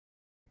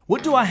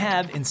What do I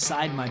have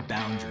inside my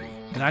boundary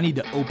that I need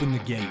to open the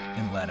gate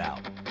and let out?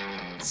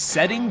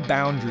 Setting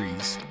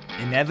boundaries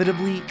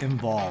inevitably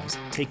involves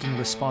taking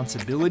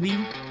responsibility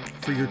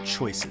for your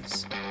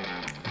choices.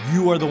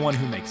 You are the one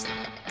who makes them.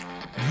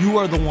 You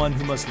are the one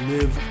who must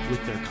live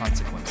with their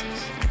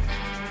consequences.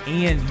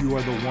 And you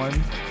are the one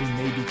who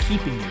may be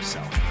keeping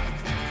yourself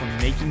from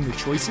making the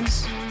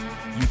choices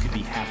you could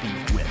be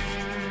happy with.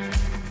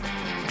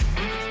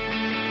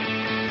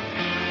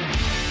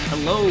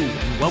 Hello,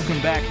 and welcome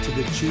back to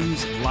the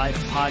Choose Life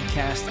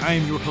podcast. I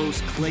am your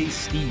host, Clay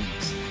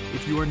Steves.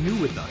 If you are new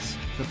with us,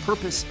 the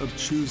purpose of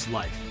Choose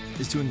Life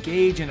is to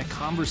engage in a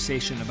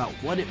conversation about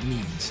what it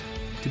means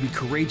to be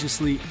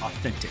courageously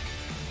authentic,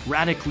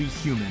 radically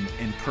human,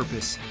 and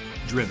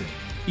purpose-driven.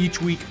 Each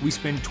week, we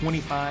spend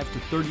 25 to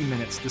 30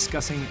 minutes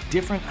discussing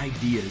different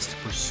ideas to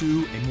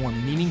pursue a more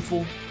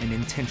meaningful and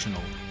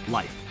intentional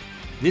life.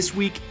 This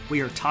week,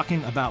 we are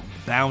talking about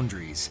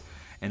boundaries.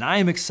 And I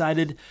am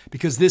excited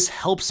because this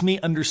helps me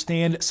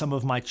understand some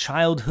of my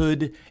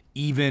childhood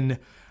even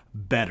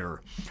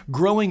better.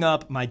 Growing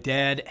up, my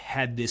dad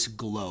had this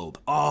globe.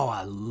 Oh,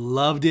 I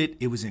loved it.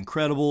 It was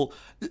incredible.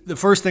 The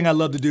first thing I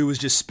loved to do was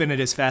just spin it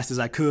as fast as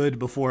I could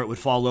before it would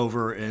fall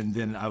over, and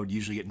then I would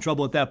usually get in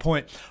trouble at that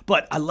point.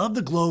 But I loved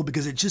the globe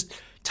because it just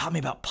taught me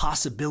about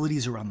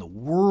possibilities around the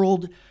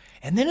world.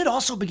 And then it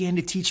also began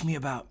to teach me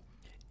about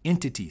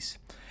entities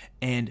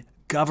and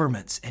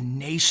governments and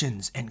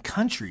nations and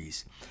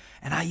countries.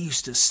 And I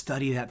used to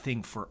study that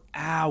thing for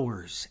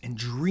hours and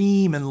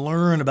dream and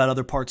learn about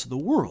other parts of the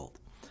world.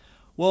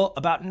 Well,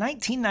 about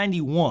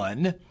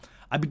 1991,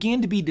 I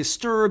began to be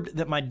disturbed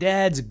that my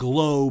dad's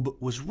globe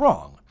was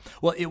wrong.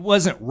 Well, it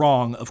wasn't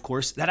wrong, of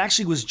course. That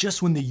actually was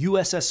just when the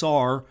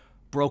USSR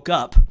broke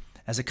up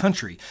as a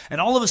country. And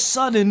all of a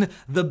sudden,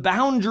 the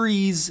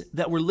boundaries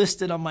that were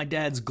listed on my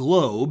dad's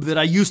globe that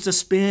I used to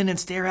spin and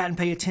stare at and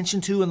pay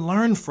attention to and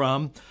learn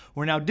from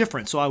were now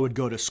different. So I would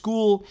go to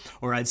school,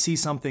 or I'd see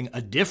something,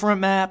 a different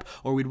map,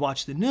 or we'd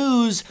watch the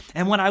news,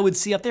 and what I would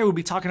see up there would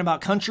be talking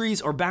about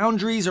countries or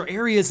boundaries or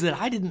areas that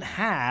I didn't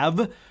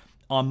have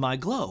on my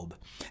globe.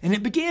 And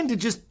it began to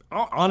just,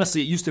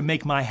 honestly, it used to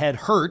make my head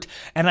hurt,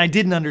 and I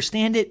didn't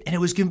understand it, and it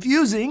was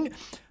confusing.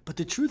 But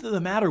the truth of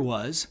the matter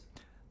was,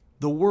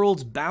 the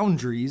world's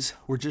boundaries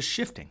were just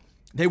shifting.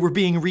 They were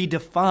being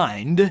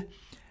redefined,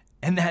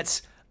 and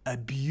that's a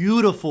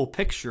beautiful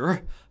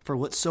picture for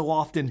what so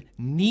often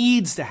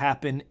needs to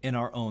happen in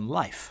our own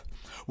life,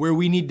 where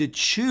we need to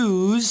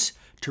choose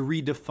to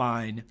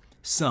redefine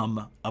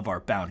some of our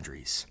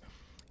boundaries.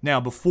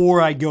 Now,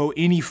 before I go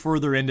any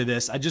further into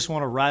this, I just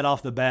want to right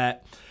off the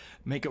bat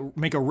make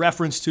a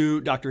reference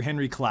to Dr.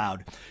 Henry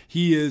Cloud.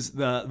 He is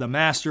the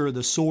master,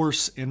 the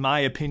source, in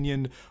my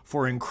opinion,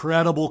 for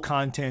incredible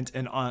content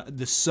and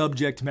the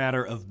subject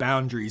matter of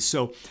boundaries.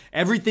 So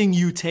everything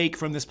you take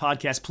from this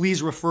podcast,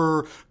 please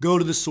go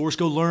to the source,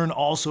 go learn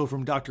also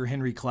from Dr.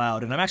 Henry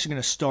Cloud. And I'm actually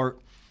going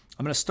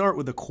to start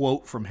with a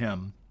quote from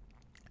him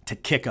to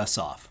kick us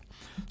off.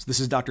 So this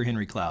is Dr.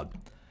 Henry Cloud.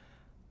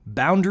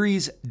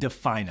 Boundaries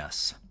define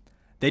us.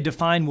 They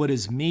define what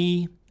is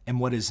me and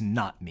what is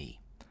not me.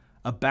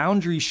 A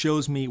boundary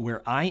shows me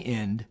where I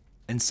end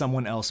and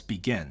someone else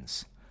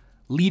begins,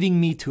 leading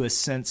me to a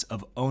sense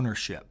of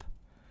ownership.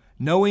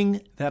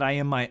 Knowing that I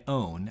am my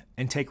own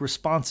and take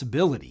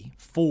responsibility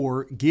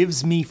for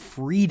gives me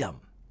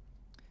freedom.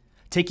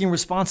 Taking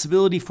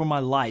responsibility for my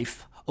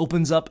life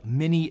opens up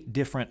many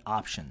different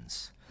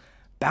options.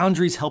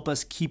 Boundaries help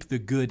us keep the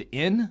good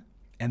in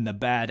and the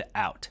bad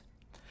out.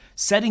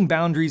 Setting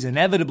boundaries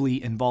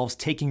inevitably involves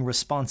taking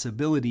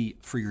responsibility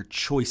for your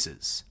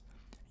choices.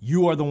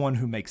 You are the one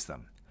who makes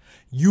them.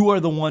 You are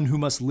the one who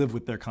must live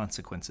with their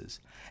consequences.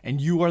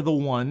 And you are the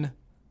one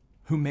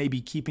who may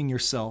be keeping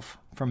yourself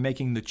from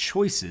making the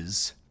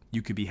choices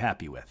you could be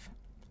happy with.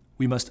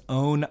 We must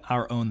own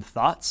our own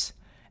thoughts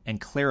and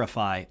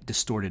clarify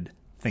distorted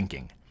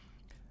thinking.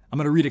 I'm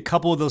going to read a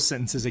couple of those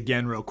sentences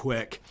again real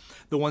quick.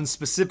 The one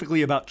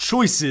specifically about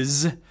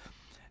choices,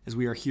 as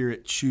we are here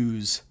at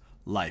Choose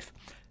Life.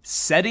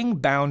 Setting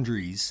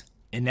boundaries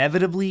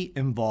inevitably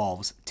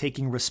involves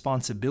taking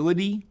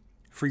responsibility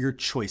for your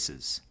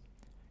choices.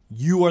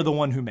 You are the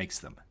one who makes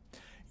them.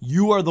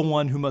 You are the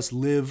one who must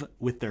live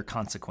with their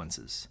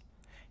consequences.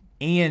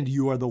 And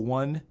you are the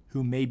one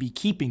who may be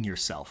keeping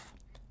yourself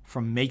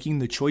from making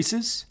the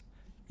choices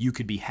you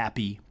could be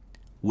happy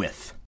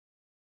with.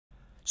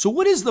 So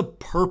what is the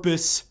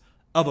purpose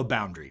of a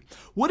boundary?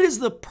 What is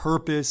the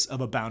purpose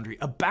of a boundary?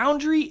 A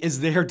boundary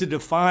is there to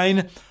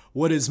define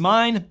what is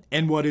mine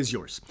and what is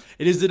yours.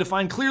 It is to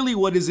define clearly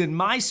what is in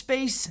my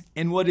space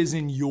and what is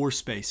in your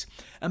space.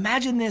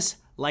 Imagine this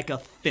like a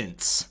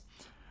fence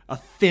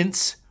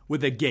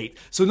with a gate.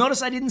 So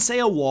notice I didn't say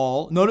a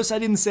wall. Notice I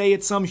didn't say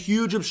it's some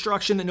huge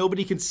obstruction that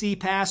nobody can see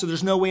past or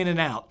there's no way in and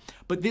out.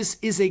 But this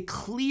is a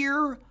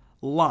clear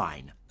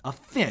line, a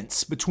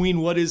fence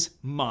between what is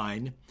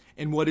mine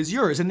and what is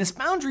yours. And this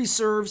boundary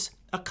serves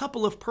a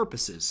couple of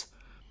purposes.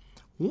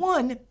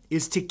 One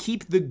is to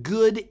keep the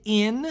good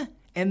in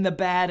and the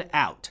bad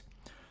out.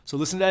 So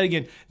listen to that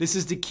again. This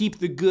is to keep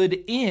the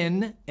good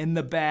in and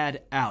the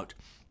bad out.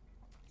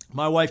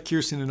 My wife,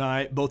 Kirsten, and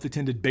I both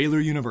attended Baylor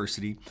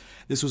University.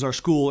 This was our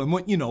school.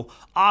 And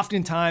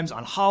oftentimes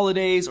on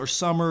holidays or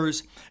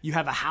summers, you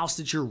have a house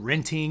that you're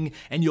renting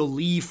and you'll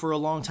leave for a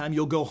long time.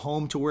 You'll go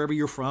home to wherever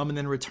you're from and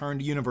then return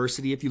to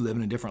university if you live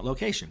in a different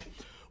location.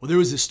 Well, there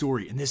was this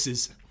story, and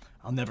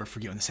I'll never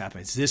forget when this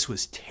happened. This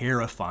was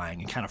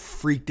terrifying and kind of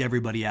freaked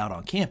everybody out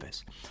on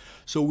campus.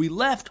 So we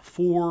left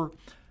for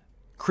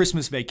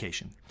Christmas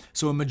vacation.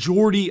 So a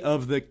majority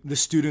of the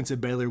students at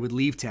Baylor would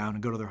leave town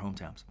and go to their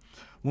hometowns.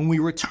 When we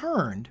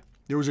returned,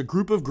 there was a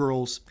group of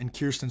girls in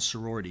Kirsten's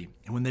sorority,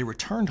 and when they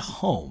returned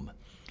home,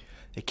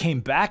 they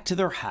came back to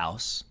their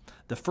house.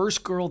 The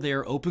first girl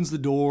there opens the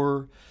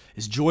door,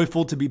 is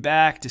joyful to be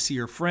back, to see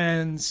her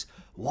friends,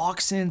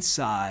 walks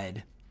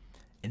inside,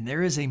 and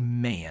there is a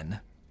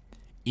man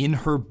in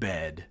her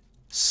bed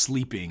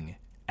sleeping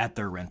at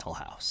their rental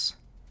house.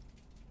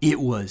 It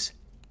was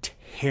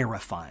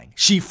terrifying.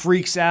 She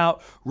freaks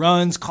out,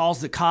 runs,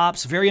 calls the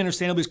cops, very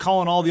understandably is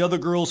calling all the other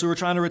girls who are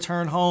trying to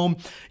return home,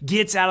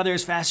 gets out of there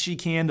as fast as she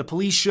can. The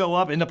police show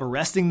up, end up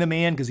arresting the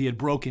man because he had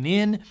broken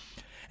in.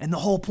 And the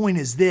whole point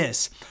is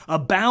this: a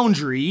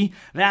boundary.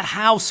 That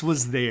house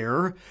was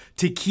there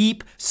to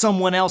keep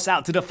someone else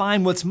out, to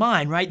define what's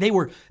mine, right?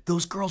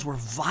 Those girls were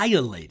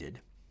violated.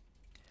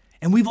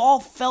 And we've all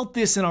felt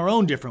this in our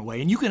own different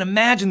way. And you can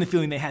imagine the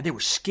feeling they had. They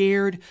were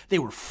scared, they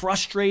were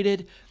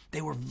frustrated,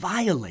 they were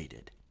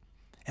violated.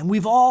 And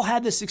we've all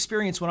had this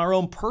experience when our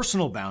own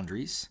personal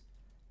boundaries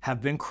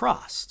have been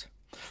crossed.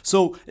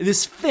 So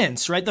this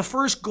fence, right? The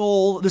first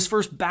goal, this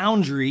first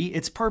boundary,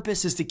 its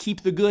purpose is to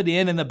keep the good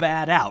in and the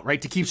bad out,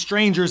 right? To keep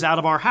strangers out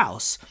of our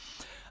house.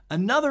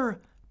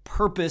 Another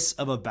purpose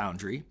of a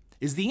boundary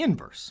is the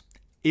inverse.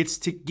 It's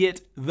to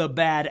get the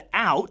bad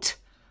out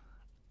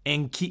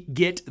and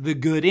get the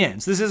good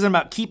in. So this isn't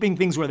about keeping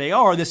things where they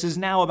are. This is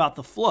now about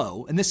the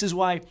flow. And this is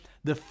why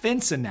the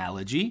fence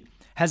analogy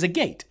has a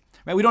gate.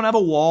 Right? We don't have a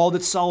wall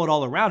that's solid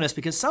all around us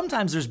because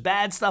sometimes there's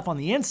bad stuff on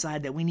the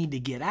inside that we need to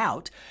get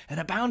out. And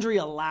a boundary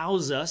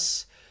allows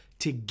us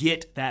to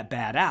get that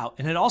bad out.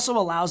 And it also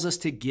allows us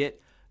to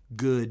get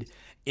good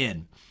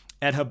in.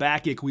 At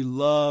Habakkuk,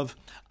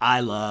 I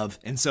love,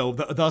 and so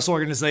thus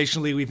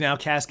organizationally, we've now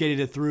cascaded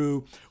it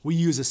through. We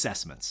use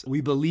assessments.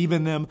 We believe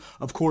in them.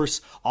 Of course,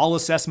 all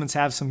assessments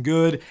have some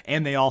good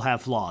and they all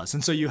have flaws.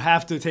 And so you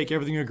have to take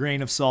everything with a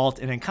grain of salt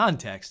and in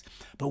context.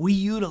 But we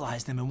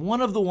utilize them. And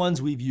one of the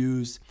ones we've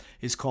used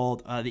is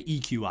called the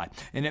EQI.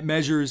 And it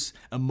measures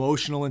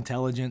emotional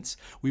intelligence.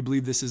 We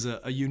believe this is a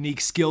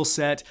unique skill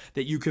set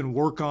that you can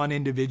work on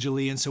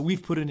individually. And so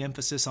we've put an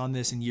emphasis on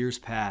this in years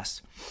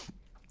past.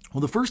 Well,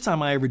 the first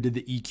time I ever did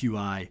the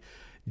EQI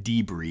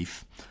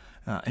debrief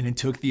and then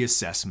took the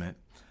assessment,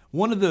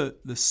 one of the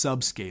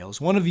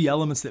subscales, one of the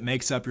elements that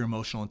makes up your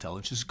emotional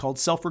intelligence is called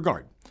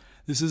self-regard.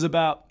 This is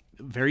about,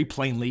 very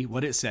plainly,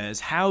 what it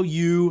says, how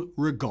you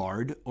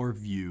regard or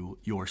view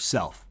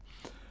yourself.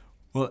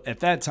 Well, at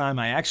that time,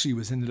 I actually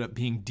ended up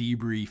being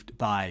debriefed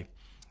by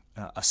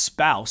a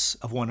spouse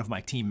of one of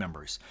my team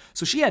members.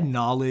 So she had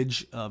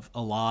knowledge of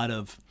a lot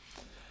of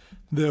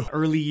the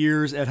early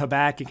years at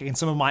Habakkuk and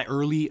some of my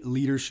early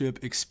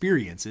leadership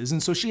experiences.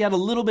 And so she had a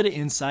little bit of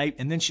insight.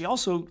 And then she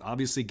also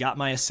obviously got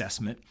my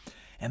assessment.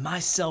 And my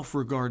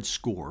self-regard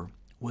score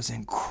was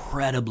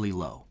incredibly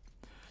low.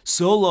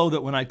 So low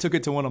that when I took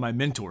it to one of my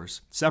mentors,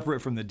 separate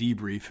from the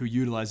debrief, who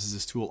utilizes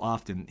this tool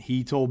often,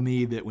 he told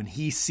me that when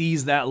he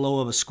sees that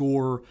low of a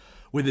score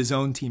with his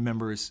own team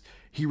members,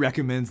 he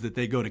recommends that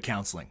they go to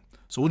counseling.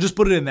 So we'll just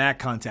put it in that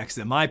context,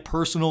 that my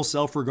personal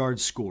self-regard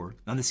score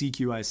on this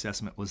EQI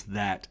assessment was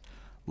that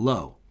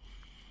low.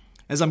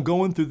 As I'm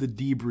going through the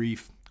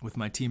debrief with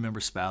my team member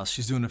spouse,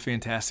 she's doing a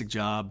fantastic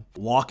job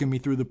walking me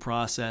through the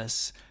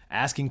process,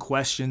 asking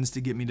questions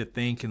to get me to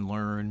think and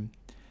learn.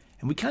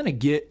 And we kind of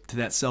get to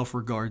that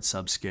self-regard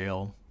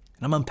subscale,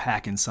 and I'm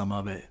unpacking some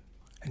of it.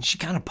 And she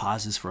kind of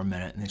pauses for a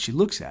minute, and then she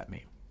looks at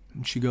me,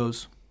 and she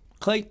goes,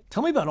 "Clay,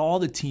 tell me about all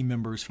the team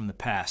members from the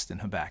past in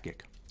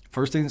Habakkuk."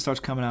 First thing that starts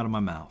coming out of my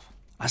mouth,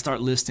 I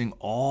start listing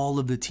all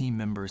of the team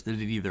members that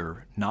had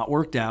either not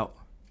worked out,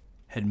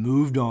 had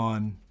moved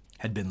on,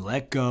 had been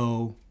let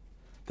go,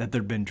 that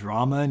there'd been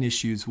drama and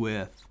issues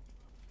with.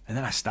 And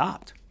then I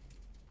stopped.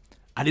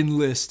 I didn't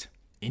list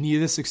any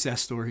of the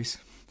success stories.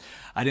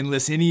 I didn't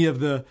list any of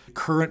the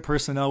current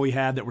personnel we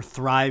had that were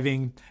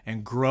thriving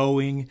and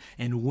growing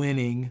and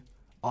winning.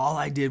 All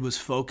I did was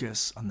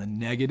focus on the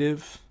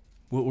negative,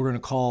 what we're going to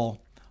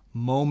call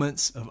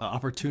moments of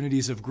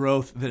opportunities of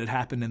growth that had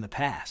happened in the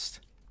past,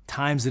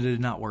 times that it had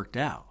not worked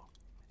out.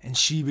 And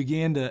she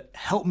began to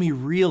help me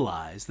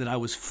realize that I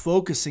was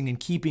focusing and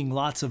keeping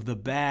lots of the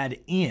bad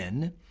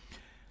in,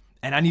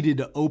 and I needed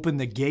to open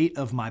the gate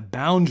of my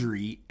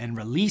boundary and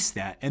release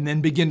that, and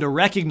then begin to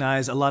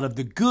recognize a lot of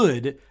the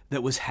good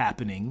that was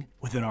happening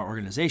within our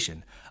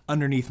organization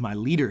underneath my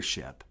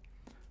leadership,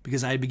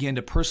 because I began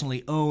to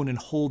personally own and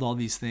hold all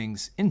these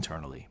things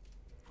internally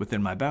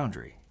within my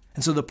boundary.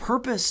 And so the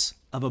purpose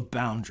of a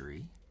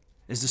boundary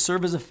is to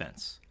serve as a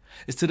fence.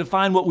 It's to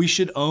define what we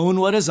should own,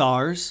 what is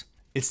ours.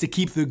 It's to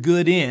keep the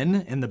good in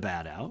and the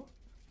bad out.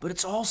 But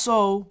it's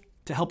also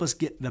to help us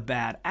get the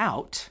bad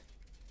out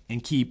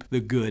and keep the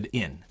good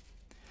in.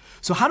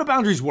 So how do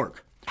boundaries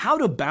work? How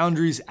do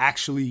boundaries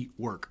actually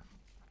work?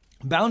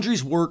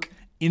 Boundaries work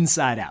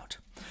inside out.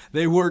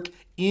 They work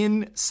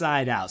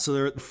inside out. So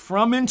they're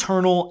from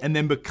internal and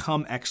then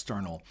become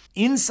external.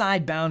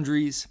 Inside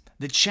boundaries,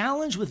 the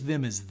challenge with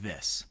them is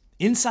this.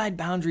 Inside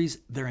boundaries,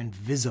 they're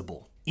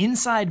invisible.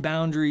 Inside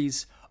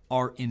boundaries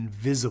are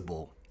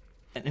invisible.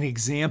 An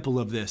example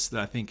of this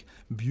that I think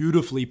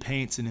beautifully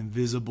paints an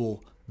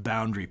invisible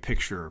boundary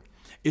picture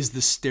is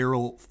the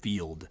sterile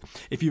field.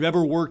 If you've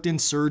ever worked in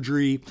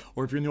surgery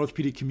or if you're in the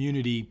orthopedic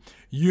community,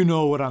 you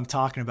know what I'm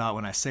talking about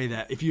when I say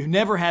that. If you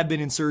never have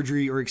been in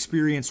surgery or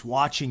experienced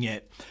watching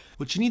it,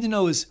 what you need to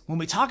know is when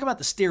we talk about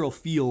the sterile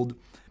field,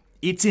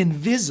 it's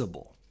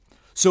invisible.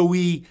 So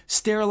we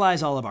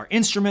sterilize all of our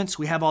instruments,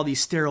 we have all these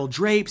sterile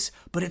drapes,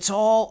 but it's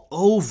all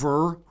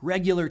over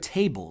regular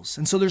tables.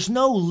 And so there's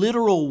no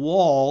literal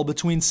wall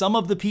between some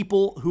of the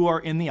people who are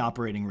in the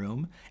operating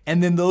room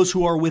and then those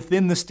who are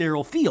within the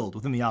sterile field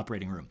within the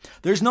operating room.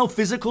 There's no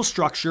physical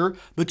structure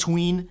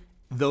between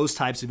those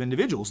types of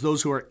individuals,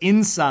 those who are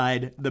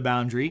inside the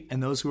boundary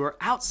and those who are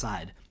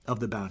outside of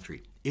the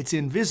boundary. It's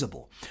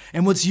invisible.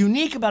 And what's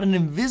unique about an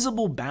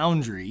invisible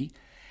boundary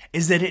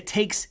is that it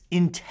takes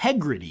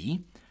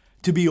integrity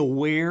to be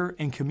aware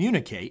and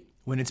communicate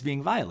when it's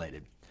being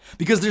violated.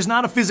 Because there's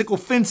not a physical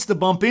fence to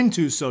bump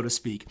into, so to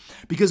speak.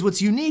 Because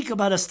what's unique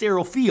about a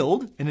sterile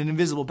field and an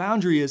invisible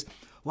boundary is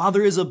while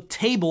there is a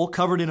table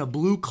covered in a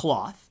blue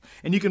cloth,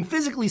 and you can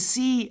physically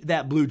see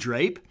that blue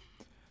drape,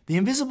 the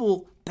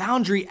invisible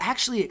boundary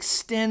actually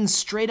extends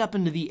straight up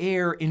into the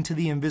air into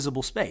the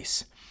invisible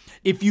space.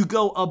 If you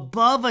go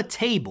above a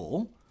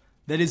table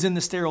that is in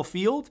the sterile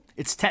field,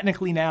 it's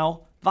technically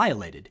now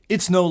violated.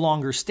 It's no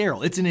longer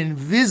sterile. It's an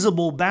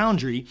invisible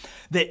boundary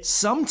that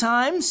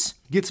sometimes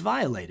gets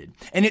violated.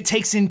 And it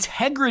takes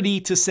integrity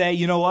to say,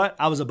 you know what?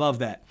 I was above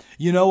that.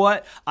 You know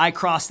what? I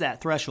crossed that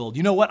threshold.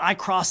 You know what? I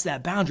crossed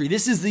that boundary.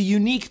 This is the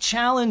unique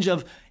challenge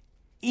of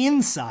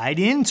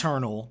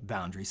internal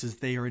boundaries, is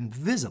they are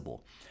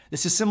invisible.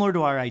 This is similar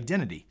to our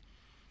identity.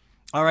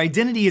 Our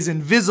identity is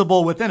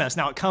invisible within us.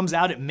 Now it comes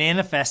out, it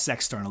manifests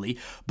externally,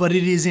 but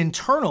it is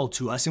internal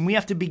to us. And we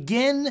have to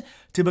begin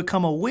to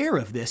become aware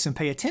of this and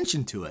pay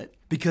attention to it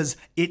because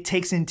it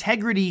takes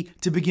integrity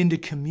to begin to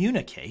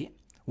communicate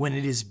when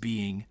it is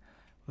being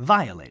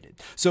violated.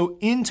 So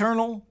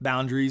internal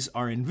boundaries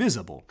are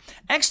invisible.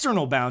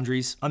 External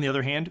boundaries, on the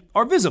other hand,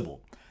 are visible.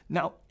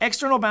 Now,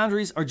 external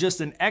boundaries are just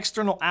an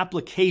external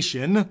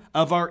application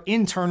of our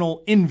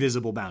internal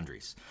invisible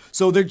boundaries.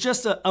 So they're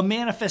just a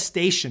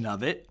manifestation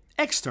of it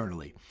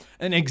externally.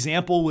 An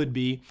example would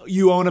be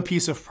you own a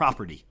piece of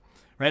property,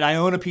 right? I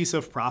own a piece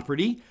of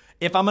property.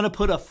 If I'm going to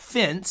put a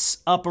fence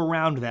up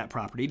around that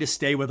property to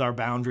stay with our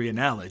boundary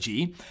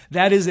analogy,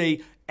 that is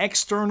a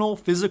external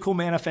physical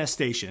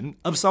manifestation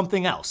of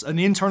something else, an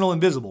internal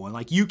invisible one.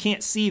 Like you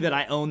can't see that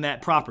I own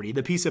that property.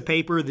 The piece of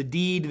paper, the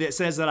deed that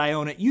says that I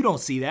own it, you don't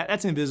see that.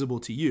 That's invisible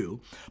to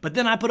you. But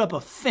then I put up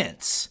a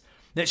fence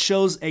that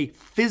shows a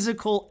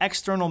physical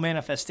external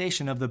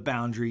manifestation of the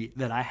boundary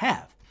that I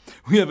have.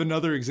 We have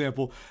another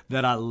example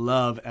that I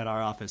love at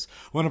our office.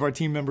 One of our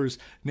team members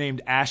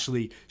named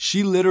Ashley,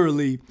 she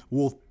literally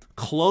will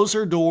close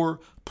her door,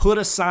 put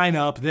a sign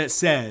up that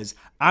says,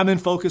 I'm in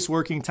focused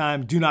working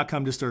time, do not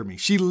come disturb me.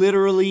 She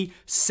literally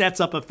sets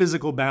up a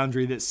physical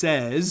boundary that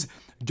says,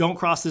 don't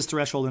cross this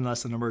threshold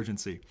unless an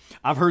emergency.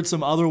 I've heard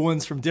some other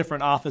ones from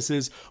different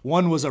offices.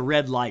 One was a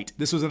red light.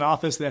 This was an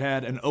office that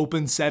had an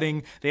open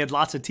setting. They had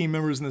lots of team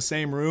members in the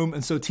same room.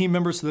 And so team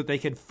members, so that they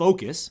could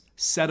focus,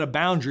 set a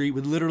boundary,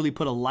 would literally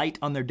put a light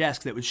on their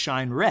desk that would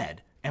shine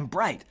red and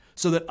bright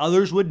so that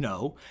others would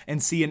know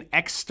and see an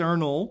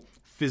external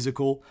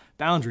physical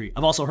boundary.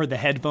 I've also heard the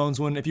headphones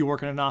one if you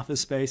work in an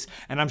office space,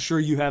 and I'm sure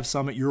you have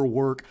some at your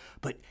work,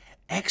 but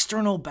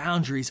external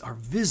boundaries are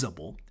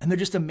visible, and they're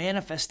just a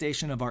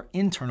manifestation of our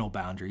internal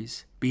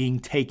boundaries being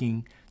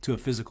taken to a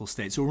physical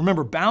state. So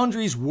remember,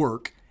 boundaries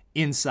work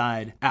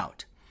inside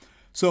out.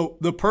 So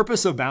the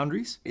purpose of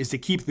boundaries is to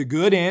keep the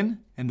good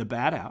in and the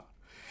bad out.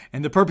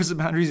 And the purpose of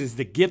boundaries is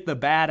to get the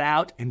bad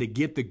out and to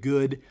get the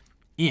good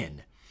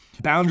in.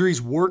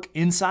 Boundaries work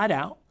inside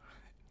out.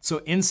 So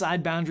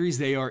inside boundaries,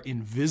 they are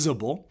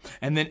invisible.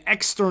 And then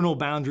external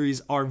boundaries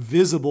are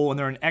visible, and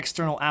they're an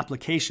external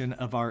application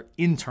of our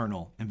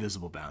internal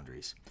invisible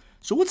boundaries.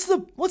 So what's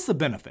the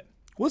benefit?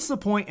 What's the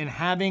point in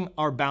having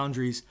our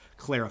boundaries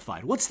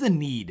clarified? What's the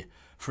need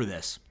for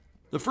this?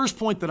 The first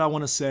point that I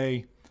want to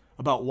say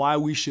about why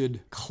we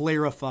should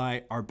clarify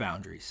our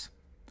boundaries,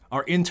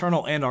 our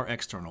internal and our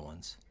external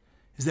ones,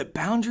 is that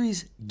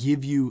boundaries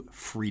give you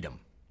freedom.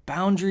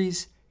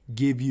 Boundaries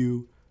give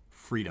you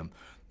freedom.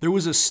 There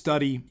was a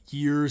study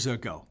years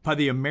ago by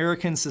the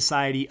American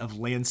Society of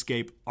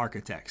Landscape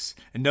Architects.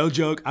 And no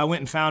joke, I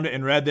went and found it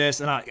and read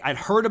this, and I'd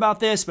heard about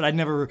this, but I'd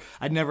never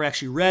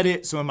actually read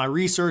it. So in my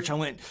research,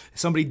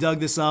 somebody dug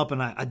this up,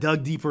 and I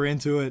dug deeper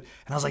into it,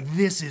 and I was like,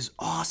 this is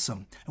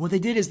awesome. And what they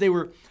did is they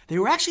were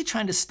actually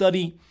trying to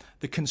study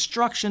the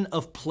construction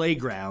of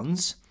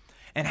playgrounds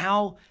and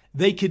how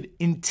they could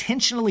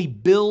intentionally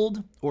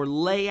build or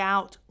lay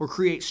out or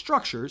create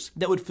structures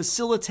that would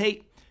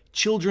facilitate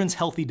children's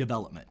healthy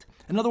development.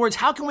 In other words,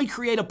 how can we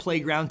create a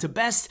playground to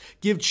best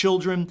give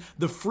children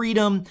the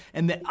freedom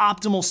and the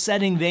optimal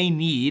setting they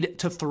need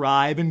to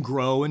thrive and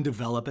grow and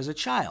develop as a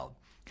child?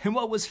 And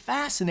what was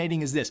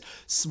fascinating is this.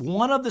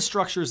 One of the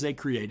structures they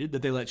created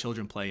that they let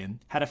children play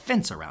in had a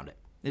fence around it.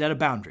 It had a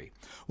boundary.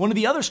 One of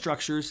the other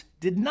structures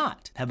did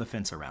not have a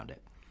fence around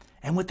it.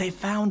 And what they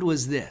found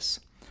was this.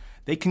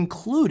 They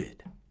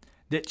concluded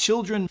that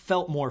children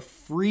felt more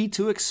free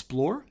to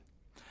explore.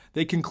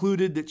 They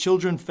concluded that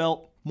children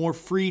felt more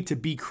free to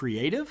be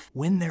creative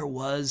when there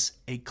was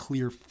a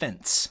clear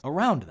fence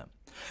around them.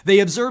 They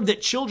observed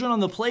that children on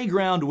the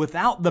playground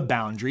without the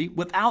boundary,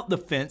 without the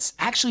fence,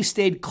 actually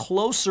stayed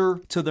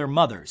closer to their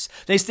mothers.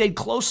 They stayed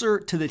closer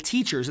to the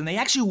teachers, and they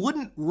actually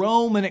wouldn't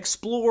roam and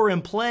explore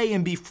and play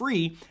and be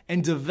free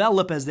and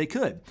develop as they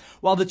could.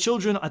 While the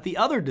children at the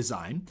other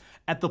design,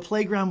 at the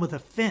playground with a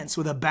fence,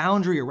 with a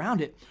boundary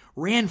around it,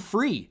 ran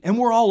free and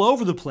were all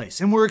over the place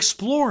and were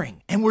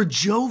exploring and were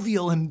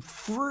jovial and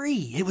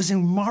free. It was a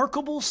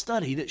remarkable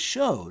study that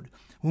showed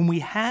when we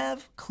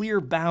have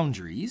clear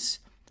boundaries,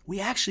 we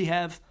actually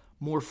have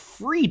more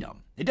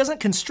freedom. It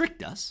doesn't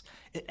constrict us.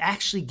 It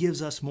actually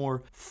gives us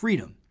more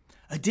freedom.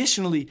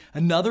 Additionally,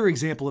 another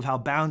example of how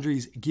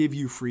boundaries give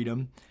you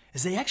freedom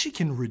is they actually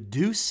can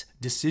reduce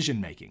decision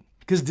making.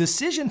 Because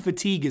decision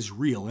fatigue is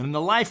real. And in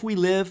the life we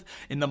live,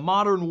 in the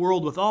modern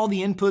world with all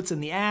the inputs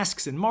and the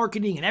asks and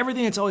marketing and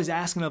everything it's always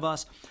asking of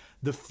us,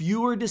 the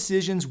fewer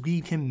decisions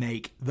we can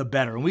make, the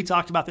better. And we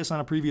talked about this on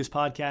a previous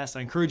podcast.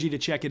 I encourage you to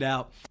check it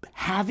out.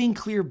 Having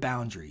clear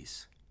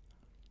boundaries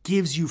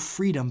gives you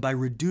freedom by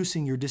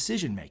reducing your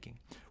decision making.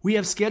 We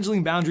have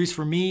scheduling boundaries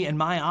for me and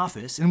my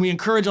office, and we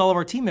encourage all of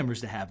our team members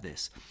to have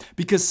this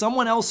because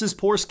someone else's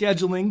poor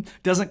scheduling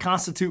doesn't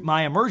constitute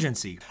my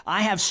emergency.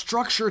 I have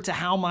structure to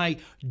how my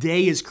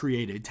day is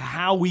created, to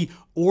how we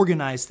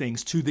organize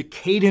things, to the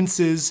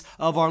cadences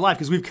of our life,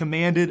 because we've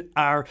commanded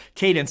our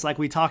cadence like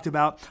we talked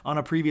about on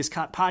a previous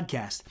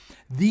podcast.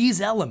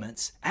 These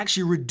elements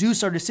actually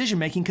reduce our decision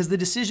making because the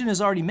decision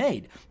is already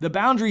made. The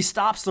boundary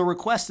stops the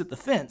request at the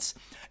fence.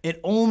 It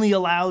only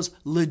allows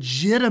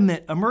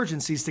legitimate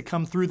emergencies to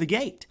come through the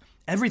gate.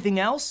 Everything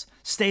else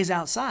stays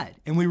outside,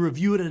 and we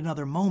review it at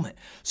another moment.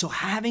 So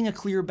having a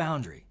clear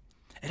boundary,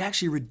 it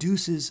actually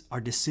reduces our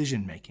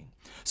decision making.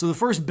 So the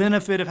first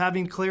benefit of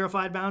having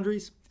clarified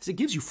boundaries is it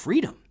gives you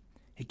freedom.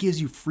 It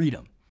gives you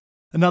freedom.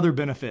 Another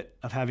benefit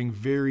of having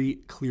very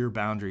clear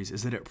boundaries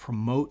is that it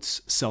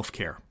promotes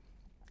self-care.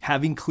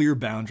 Having clear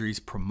boundaries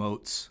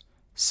promotes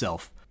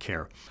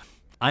self-care.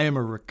 I am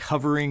a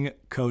recovering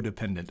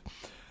codependent.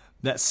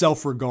 That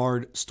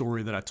self-regard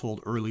story that I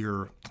told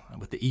earlier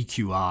with the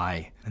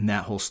EQI and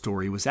that whole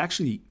story was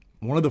actually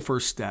one of the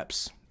first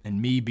steps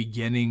in me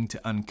beginning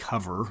to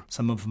uncover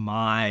some of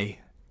my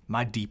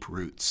deep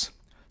roots,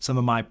 some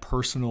of my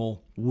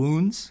personal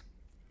wounds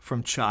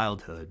from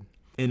childhood.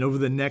 And over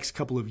the next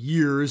couple of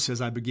years,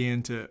 as I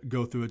began to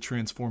go through a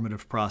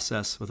transformative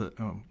process with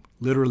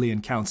literally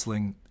in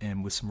counseling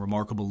and with some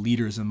remarkable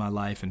leaders in my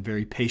life and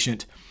very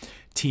patient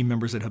team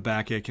members at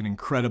Habakkuk, an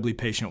incredibly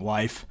patient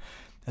wife,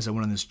 as I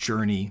went on this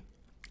journey,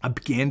 I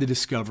began to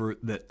discover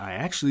that I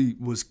actually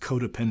was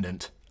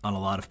codependent on a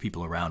lot of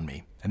people around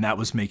me. And that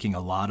was making a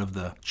lot of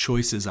the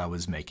choices I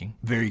was making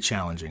very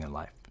challenging in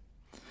life.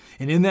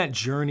 And in that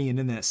journey and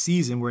in that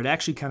season where it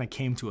actually kind of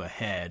came to a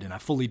head and I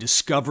fully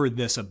discovered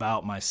this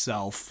about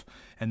myself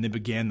and then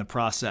began the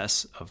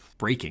process of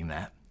breaking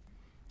that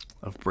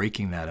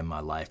in my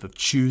life, of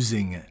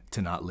choosing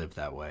to not live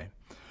that way,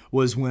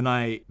 was when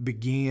I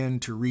began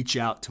to reach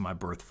out to my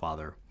birth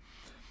father.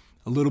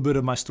 A little bit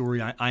of my story,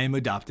 I am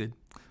adopted.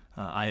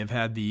 I have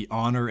had the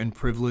honor and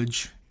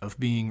privilege of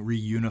being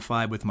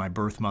reunified with my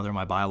birth mother,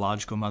 my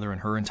biological mother,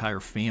 and her entire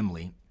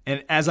family.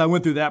 And as I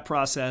went through that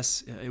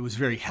process, it was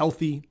very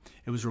healthy.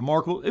 It was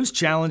remarkable. It was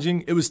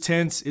challenging. It was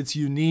tense. It's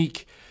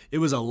unique. It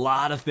was a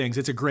lot of things.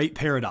 It's a great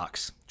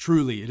paradox.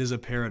 Truly, it is a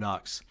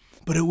paradox.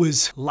 But it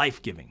was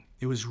life-giving.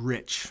 It was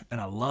rich, and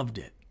I loved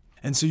it.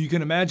 And so you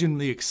can imagine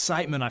the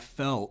excitement I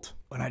felt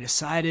when I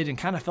decided and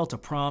kind of felt a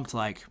prompt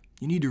like,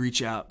 you need to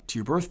reach out to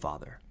your birth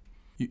father.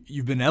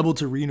 You've been able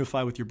to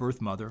reunify with your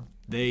birth mother.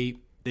 They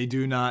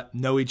do not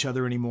know each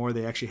other anymore.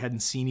 They actually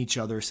hadn't seen each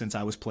other since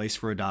I was placed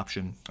for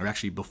adoption, or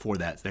actually before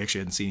that. They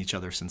actually hadn't seen each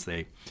other since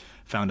they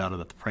found out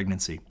about the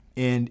pregnancy.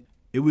 And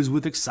it was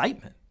with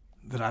excitement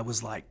that I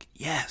was like,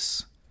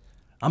 yes,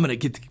 I'm going to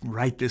get to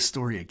write this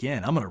story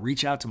again. I'm going to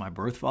reach out to my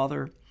birth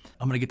father.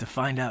 I'm going to get to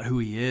find out who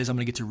he is. I'm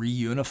going to get to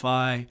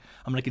reunify.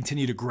 I'm going to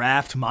continue to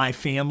graft my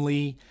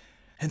family.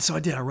 And so I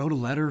did. I wrote a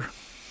letter.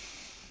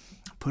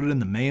 Put it in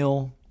the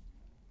mail.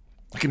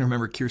 I can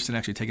remember Kirsten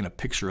actually taking a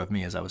picture of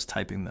me as I was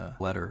typing the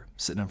letter,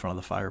 sitting in front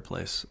of the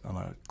fireplace on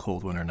a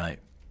cold winter night.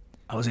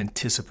 I was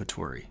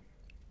anticipatory,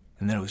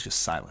 and then it was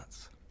just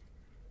silence.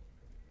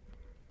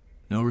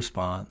 No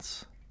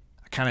response.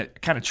 I kind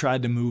of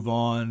tried to move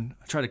on.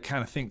 I tried to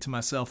kind of think to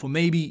myself, well,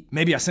 maybe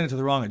I sent it to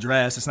the wrong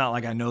address. It's not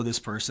like I know this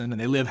person, and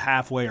they live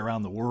halfway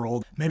around the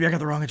world. Maybe I got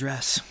the wrong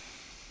address.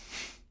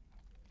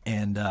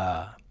 And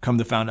come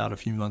to find out a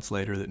few months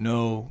later that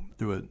no,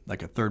 through a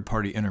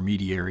third-party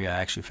intermediary, I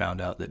actually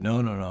found out that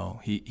no,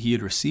 he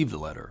had received the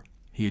letter.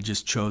 He had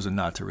just chosen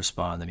not to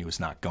respond, and he was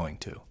not going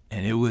to.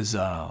 And it was,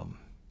 I'm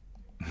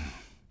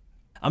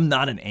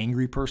not an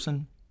angry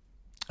person.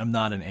 And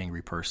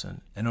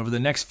over the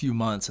next few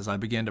months, as I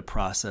began to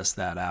process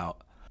that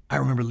out, I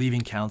remember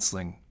leaving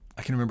counseling.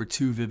 I can remember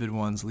 2 vivid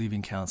ones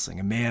leaving counseling.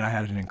 And man, I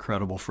had an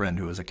incredible friend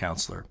who was a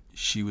counselor.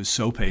 She was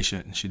so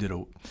patient, and she did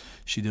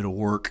a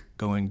work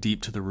going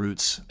deep to the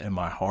roots in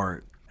my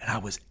heart. And I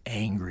was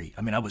angry.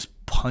 I was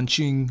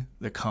punching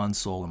the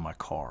console in my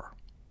car,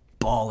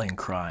 bawling,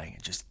 crying,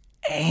 just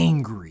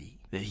angry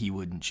that he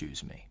wouldn't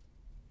choose me.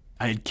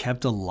 I had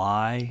kept a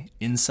lie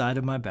inside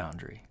of my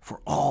boundary for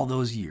all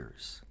those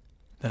years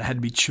that I had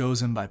to be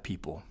chosen by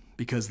people,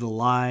 because the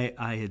lie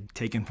I had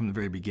taken from the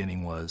very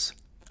beginning was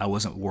I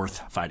wasn't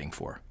worth fighting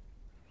for.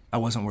 I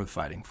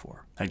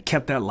had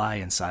kept that lie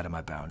inside of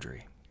my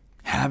boundary.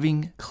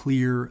 Having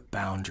clear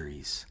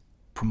boundaries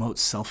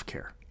promotes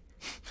self-care.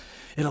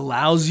 It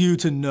allows you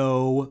to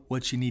know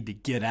what you need to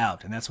get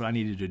out. And that's what I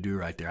needed to do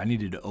right there. I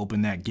needed to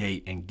open that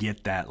gate and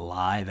get that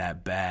lie,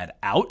 that bad,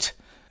 out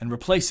and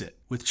replace it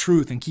with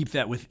truth and keep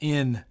that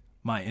within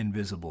my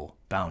invisible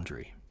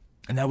boundary.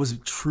 And that was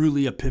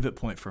truly a pivot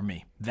point for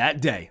me. That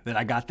day that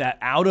I got that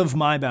out of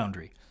my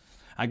boundary,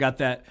 I got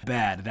that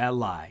bad, that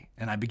lie,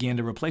 and I began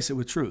to replace it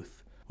with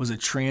truth, was a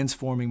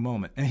transforming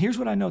moment. And here's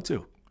what I know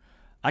too.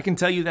 I can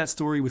tell you that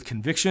story with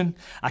conviction.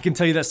 I can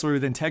tell you that story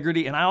with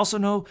integrity. And I also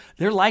know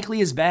there likely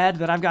is bad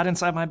that I've got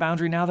inside my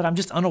boundary now that I'm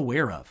just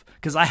unaware of,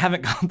 because I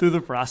haven't gone through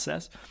the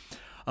process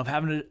of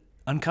having it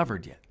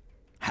uncovered yet.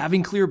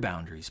 Having clear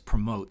boundaries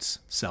promotes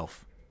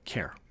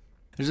self-care.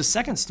 There's a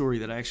second story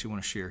that I actually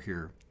want to share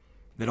here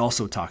that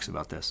also talks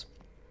about this.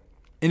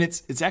 And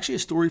it's actually a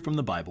story from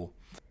the Bible.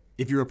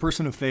 If you're a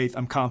person of faith,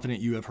 I'm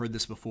confident you have heard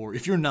this before.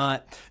 If you're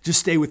not, just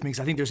stay with me,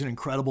 because I think there's an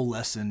incredible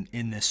lesson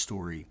in this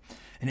story.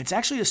 And it's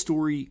actually a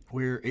story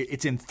where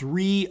it's in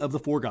 3 of the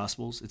 4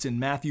 Gospels. It's in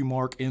Matthew,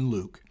 Mark, and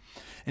Luke.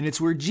 And it's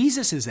where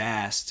Jesus is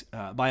asked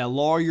by a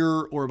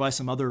lawyer or by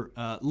some other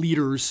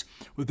leaders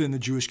within the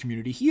Jewish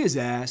community. He is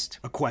asked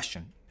a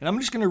question. And I'm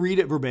just going to read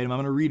it verbatim. I'm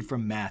going to read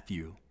from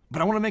Matthew.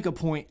 But I want to make a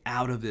point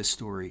out of this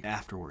story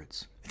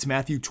afterwards. It's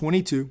Matthew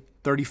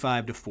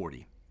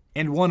 22:35-40.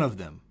 And one of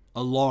them,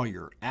 a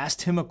lawyer,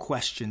 asked him a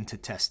question to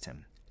test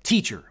him.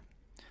 "Teacher,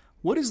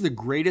 what is the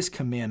greatest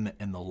commandment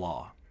in the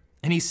law?"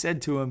 And he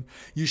said to him,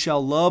 "You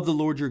shall love the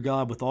Lord your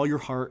God with all your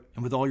heart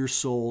and with all your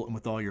soul and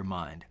with all your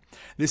mind.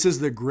 This is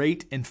the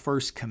great and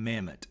first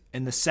commandment,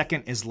 and the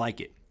second is like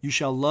it. You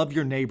shall love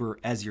your neighbor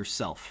as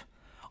yourself.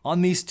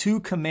 On these 2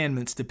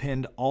 commandments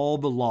depend all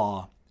the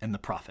law and the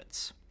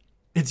prophets."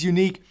 It's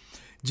unique.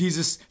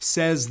 Jesus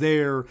says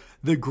there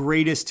the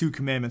greatest 2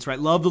 commandments, right?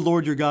 Love the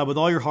Lord your God with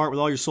all your heart, with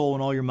all your soul,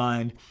 and all your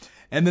mind.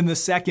 And then the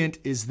second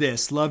is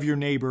this: love your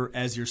neighbor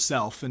as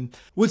yourself. And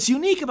what's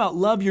unique about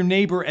love your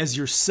neighbor as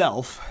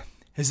yourself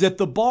is that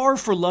the bar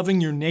for loving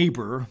your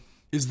neighbor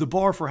is the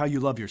bar for how you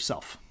love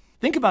yourself.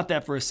 Think about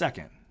that for a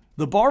second.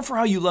 The bar for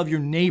how you love your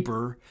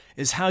neighbor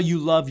is how you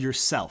love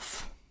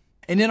yourself.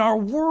 And in our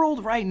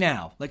world right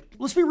now,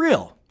 let's be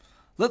real.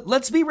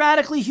 Let's be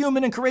radically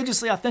human and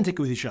courageously authentic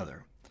with each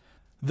other.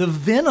 The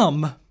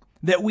venom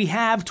that we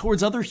have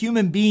towards other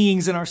human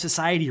beings in our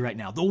society right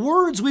now, the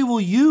words we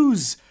will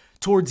use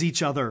towards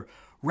each other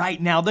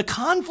right now, the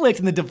conflict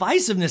and the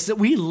divisiveness that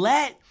we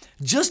let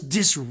just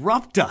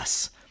disrupt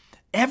us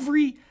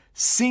every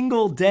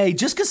single day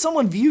just because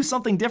someone views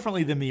something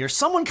differently than me or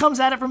someone comes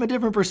at it from a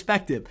different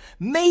perspective.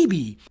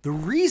 Maybe the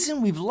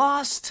reason we've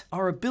lost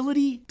our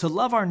ability to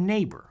love our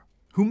neighbor,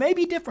 who may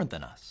be different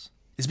than us,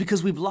 is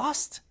because we've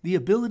lost the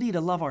ability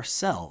to love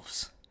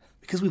ourselves,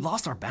 because we've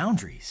lost our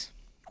boundaries.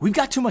 We've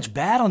got too much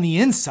bad on the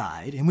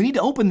inside, and we need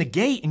to open the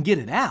gate and get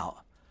it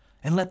out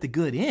and let the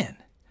good in.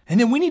 And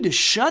then we need to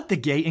shut the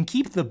gate and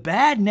keep the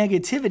bad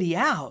negativity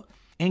out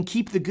and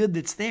keep the good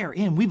that's there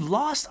in. We've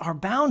lost our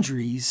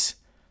boundaries.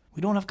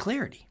 We don't have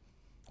clarity.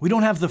 We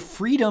don't have the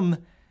freedom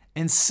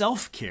and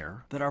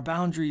self-care that our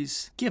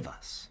boundaries give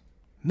us.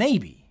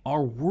 Maybe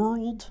our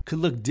world could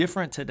look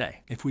different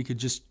today if we could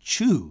just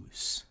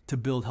choose to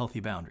build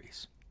healthy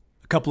boundaries.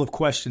 Couple of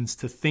questions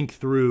to think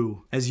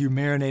through as you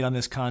marinate on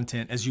this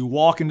content, as you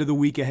walk into the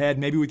week ahead,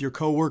 maybe with your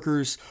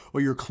coworkers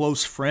or your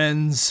close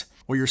friends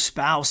or your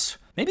spouse,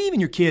 maybe even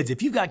your kids.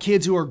 If you've got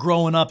kids who are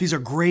growing up, these are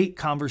great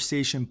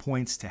conversation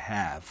points to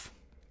have.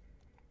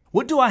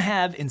 What do I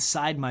have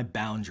inside my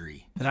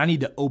boundary that I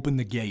need to open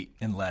the gate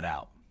and let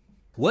out?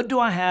 What do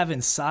I have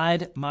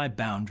inside my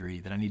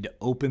boundary that I need to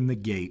open the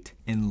gate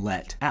and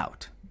let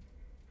out?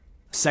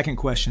 Second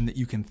question that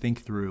you can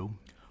think through: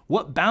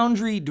 what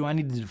boundary do I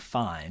need to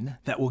define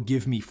that will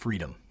give me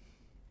freedom?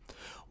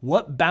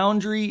 What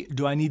boundary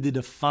do I need to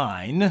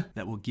define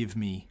that will give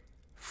me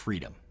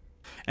freedom?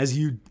 As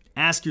you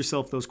ask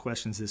yourself those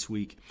questions this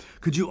week,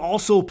 could you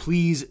also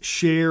please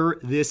share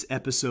this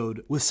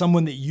episode with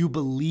someone that you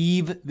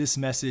believe this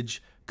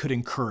message could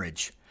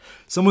encourage?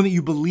 Someone that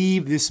you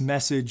believe this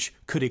message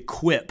could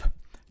equip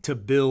to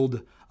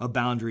build a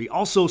boundary.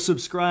 Also,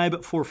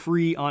 subscribe for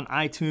free on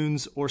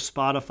iTunes or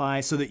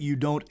Spotify so that you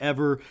don't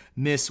ever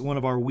miss one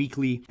of our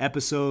weekly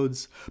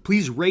episodes.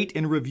 Please rate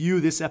and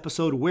review this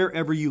episode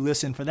wherever you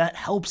listen, for that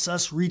helps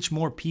us reach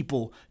more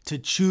people to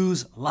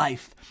choose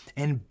life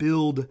and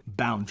build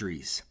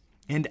boundaries.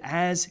 And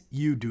as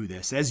you do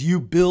this, as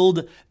you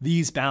build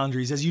these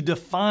boundaries, as you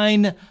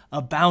define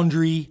a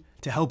boundary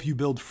to help you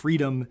build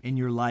freedom in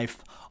your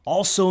life,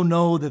 also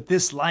know that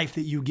this life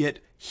that you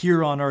get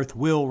here on earth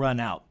will run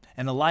out.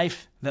 And a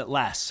life that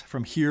lasts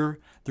from here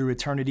through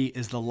eternity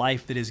is the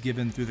life that is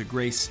given through the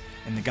grace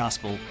and the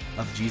gospel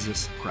of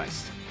Jesus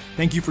Christ.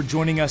 Thank you for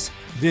joining us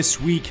this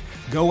week.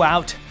 Go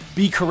out,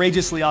 be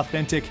courageously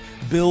authentic,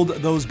 build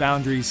those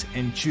boundaries,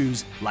 and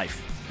choose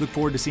life. Look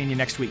forward to seeing you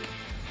next week.